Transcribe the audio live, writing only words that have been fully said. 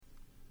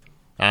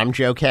I'm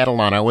Joe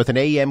Catalano with an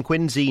AM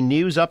Quincy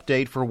news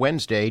update for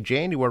Wednesday,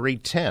 January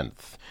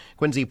 10th.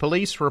 Quincy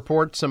police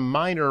report some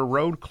minor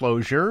road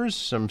closures,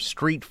 some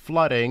street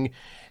flooding,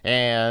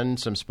 and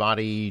some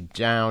spotty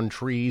down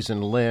trees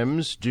and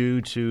limbs due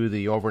to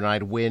the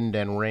overnight wind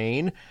and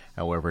rain.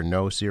 However,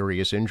 no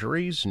serious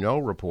injuries, no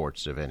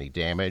reports of any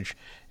damage,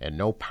 and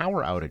no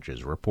power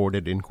outages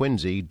reported in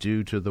Quincy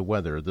due to the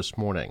weather this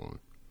morning.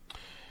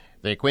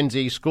 The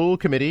Quincy School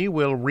Committee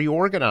will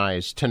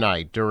reorganize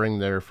tonight during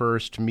their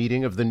first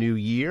meeting of the new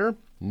year.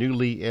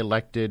 Newly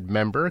elected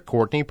member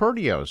Courtney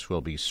Perdios will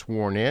be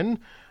sworn in,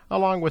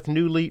 along with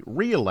newly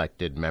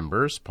re-elected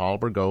members Paul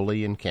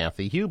Bergoli and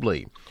Kathy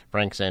Hubley.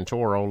 Frank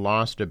Santoro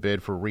lost a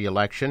bid for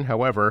re-election.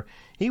 However,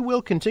 he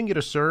will continue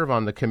to serve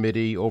on the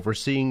committee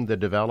overseeing the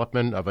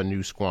development of a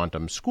new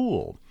Squantum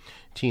school.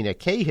 Tina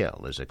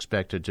Cahill is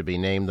expected to be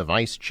named the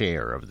vice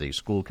chair of the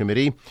school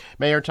committee.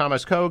 Mayor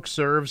Thomas Koch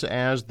serves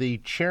as the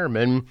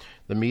chairman.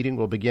 The meeting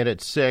will begin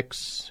at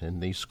 6 in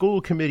the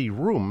school committee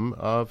room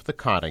of the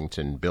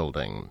Coddington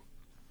building.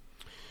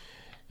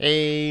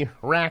 A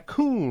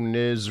raccoon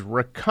is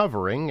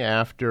recovering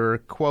after,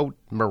 quote,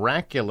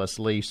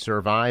 miraculously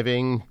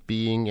surviving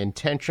being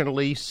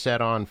intentionally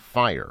set on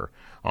fire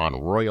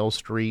on Royal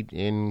Street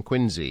in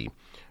Quincy.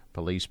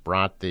 Police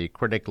brought the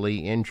critically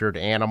injured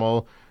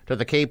animal to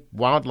the Cape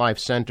Wildlife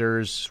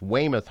Center's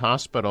Weymouth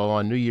Hospital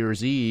on New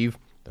Year's Eve.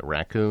 The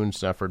raccoon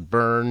suffered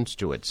burns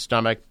to its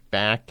stomach,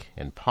 back,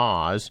 and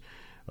paws,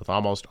 with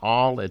almost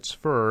all its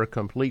fur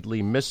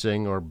completely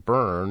missing or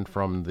burned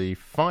from the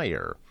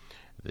fire.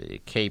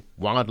 The Cape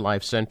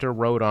Wildlife Center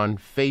wrote on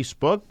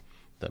Facebook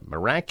that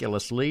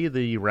miraculously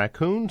the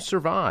raccoon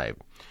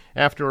survived.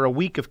 After a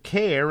week of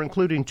care,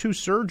 including 2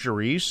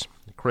 surgeries,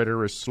 the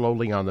critter is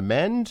slowly on the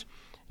mend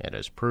and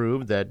has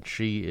proved that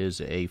she is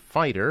a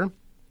fighter.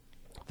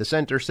 The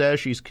center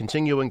says she's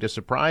continuing to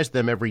surprise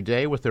them every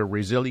day with her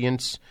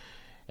resilience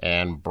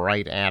and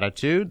bright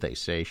attitude. They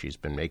say she's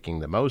been making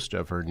the most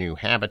of her new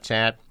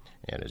habitat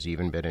and has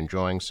even been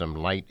enjoying some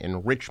light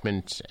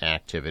enrichment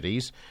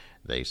activities.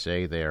 They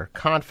say they're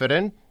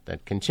confident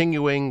that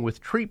continuing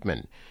with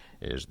treatment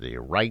is the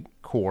right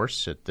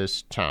course at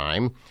this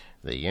time.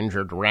 The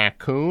injured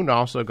raccoon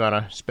also got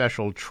a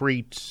special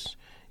treat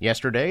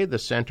yesterday, the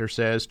center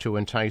says, to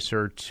entice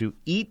her to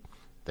eat.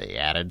 They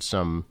added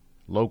some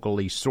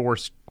locally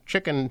sourced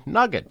chicken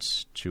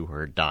nuggets to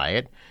her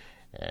diet,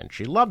 and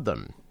she loved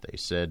them. They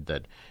said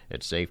that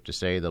it's safe to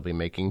say they'll be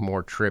making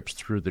more trips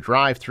through the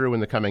drive-thru in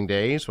the coming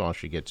days while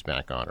she gets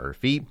back on her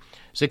feet.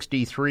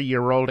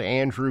 63-year-old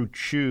Andrew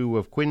Chu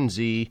of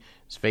Quincy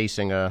is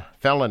facing a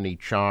felony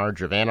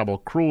charge of animal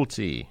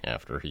cruelty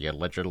after he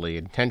allegedly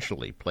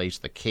intentionally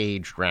placed the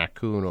caged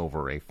raccoon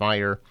over a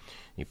fire.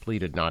 He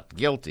pleaded not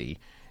guilty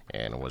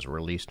and was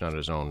released on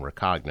his own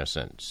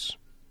recognizance.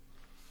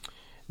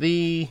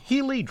 The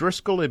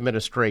Healy-Driscoll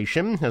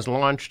administration has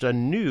launched a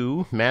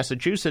new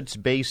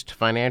Massachusetts-based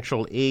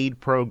financial aid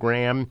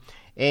program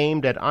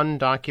aimed at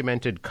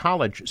undocumented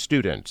college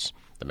students.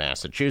 The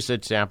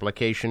Massachusetts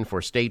application for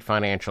state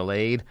financial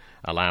aid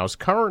allows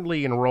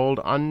currently enrolled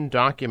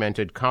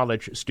undocumented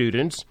college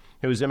students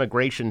whose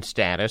immigration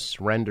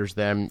status renders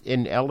them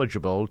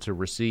ineligible to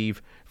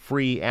receive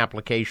free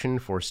application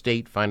for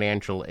state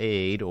financial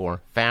aid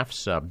or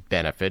FAFSA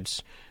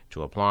benefits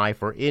to apply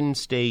for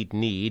in-state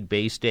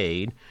need-based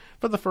aid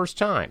for the first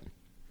time.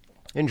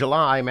 In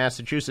July,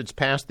 Massachusetts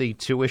passed the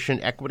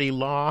tuition equity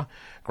law,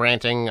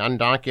 granting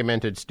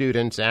undocumented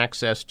students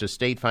access to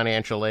state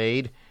financial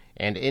aid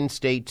and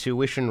in-state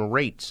tuition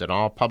rates at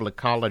all public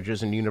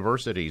colleges and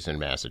universities in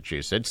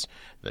Massachusetts.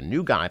 The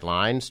new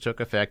guidelines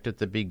took effect at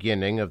the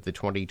beginning of the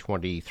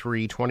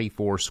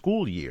 2023-24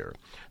 school year.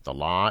 The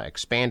law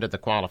expanded the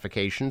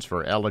qualifications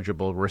for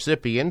eligible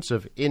recipients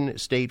of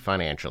in-state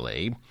financial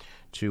aid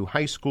to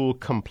high school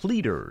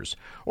completers,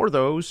 or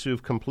those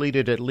who've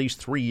completed at least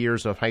 3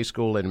 years of high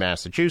school in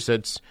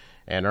Massachusetts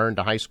and earned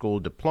a high school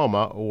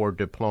diploma or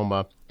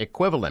diploma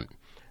equivalent.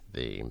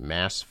 The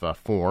MASFA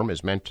form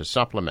is meant to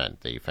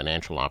supplement the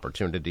financial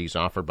opportunities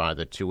offered by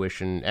the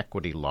tuition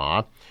equity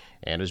law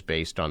and is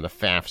based on the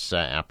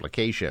FAFSA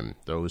application.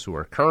 Those who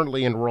are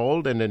currently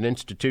enrolled in an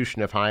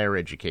institution of higher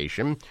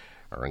education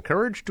are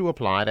encouraged to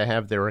apply to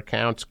have their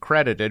accounts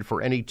credited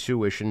for any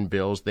tuition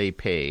bills they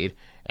paid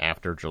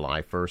after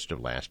July 1st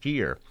of last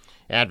year.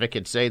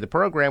 Advocates say the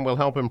program will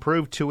help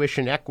improve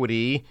tuition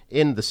equity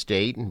in the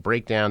state and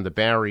break down the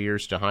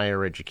barriers to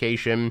higher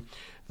education.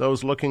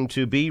 Those looking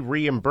to be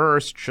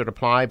reimbursed should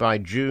apply by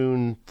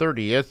June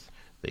 30th.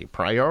 The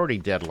priority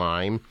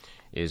deadline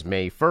is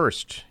May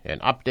 1st. An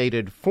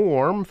updated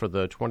form for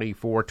the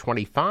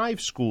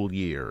 24-25 school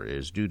year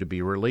is due to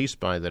be released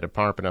by the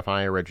Department of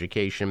Higher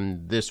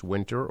Education this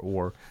winter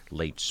or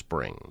late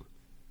spring.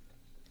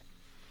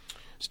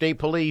 State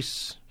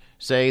police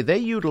say they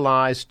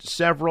utilized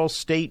several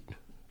state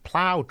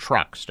plow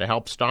trucks to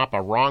help stop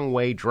a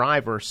wrong-way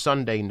driver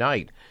Sunday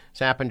night. This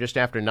happened just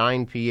after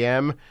 9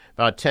 p.m.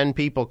 About 10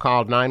 people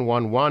called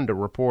 911 to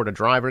report a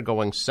driver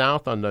going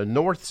south on the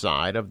north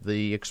side of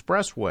the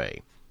expressway.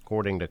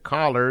 According to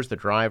callers, the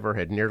driver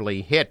had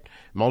nearly hit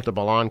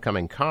multiple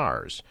oncoming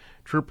cars.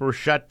 Troopers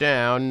shut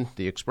down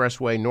the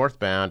expressway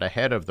northbound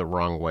ahead of the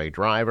wrong-way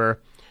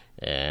driver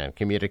and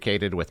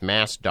communicated with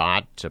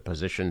MassDOT to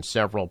position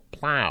several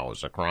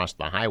plows across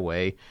the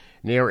highway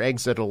near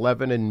exit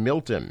 11 in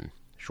Milton.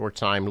 Short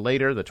time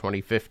later, the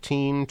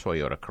 2015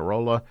 Toyota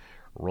Corolla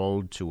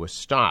rolled to a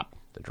stop.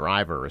 The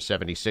driver, a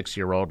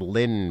 76-year-old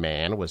Lynn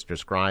man, was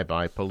described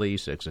by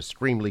police as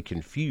extremely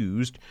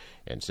confused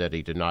and said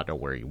he did not know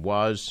where he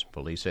was.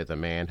 Police say the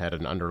man had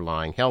an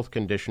underlying health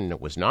condition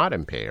that was not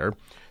impaired.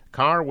 The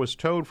car was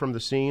towed from the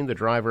scene. The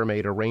driver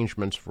made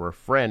arrangements for a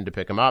friend to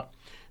pick him up.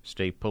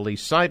 State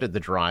police cited the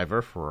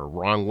driver for a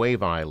wrong-way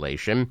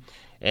violation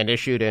and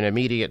issued an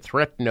immediate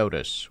threat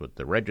notice with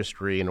the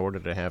registry in order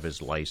to have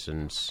his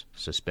license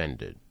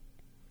suspended.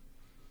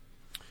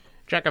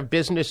 Check of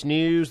business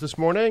news this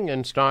morning,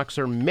 and stocks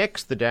are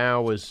mixed. The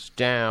Dow was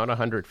down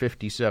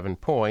 157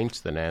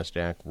 points. The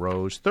NASDAQ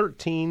rose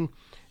 13,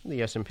 and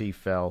the S&P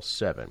fell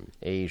 7.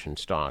 Asian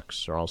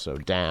stocks are also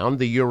down.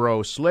 The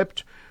euro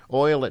slipped.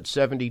 Oil at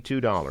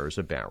 $72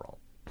 a barrel.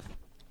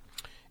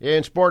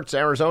 In sports,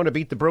 Arizona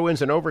beat the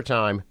Bruins in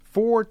overtime,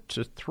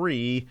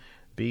 4-3.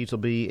 Bees will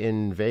be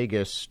in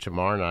Vegas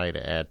tomorrow night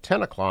at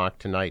 10 o'clock.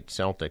 Tonight,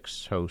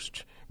 Celtics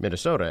host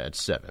Minnesota at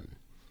 7.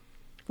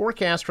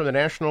 Forecast from the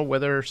National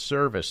Weather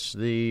Service.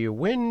 The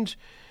wind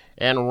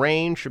and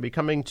rain should be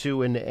coming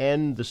to an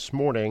end this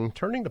morning,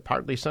 turning to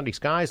partly sunny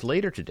skies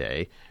later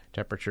today.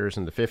 Temperatures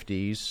in the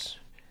 50s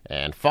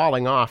and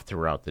falling off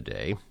throughout the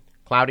day.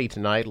 Cloudy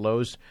tonight,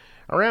 lows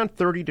around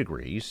 30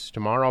 degrees.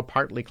 Tomorrow,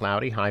 partly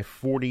cloudy, high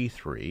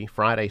 43.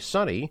 Friday,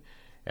 sunny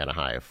and a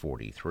high of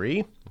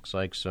 43. Looks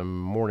like some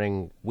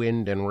morning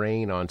wind and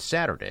rain on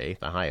Saturday,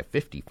 the high of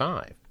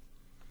 55.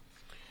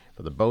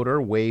 For the boater,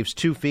 waves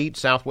 2 feet,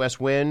 southwest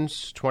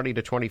winds 20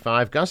 to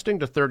 25, gusting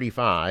to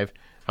 35.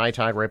 High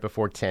tide right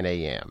before 10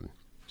 a.m.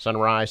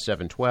 Sunrise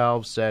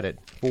 7:12, set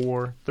at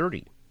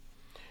 4:30.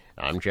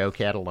 I'm Joe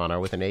Catalano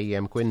with an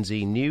AM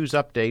Quincy news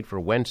update for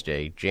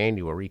Wednesday,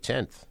 January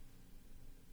 10th.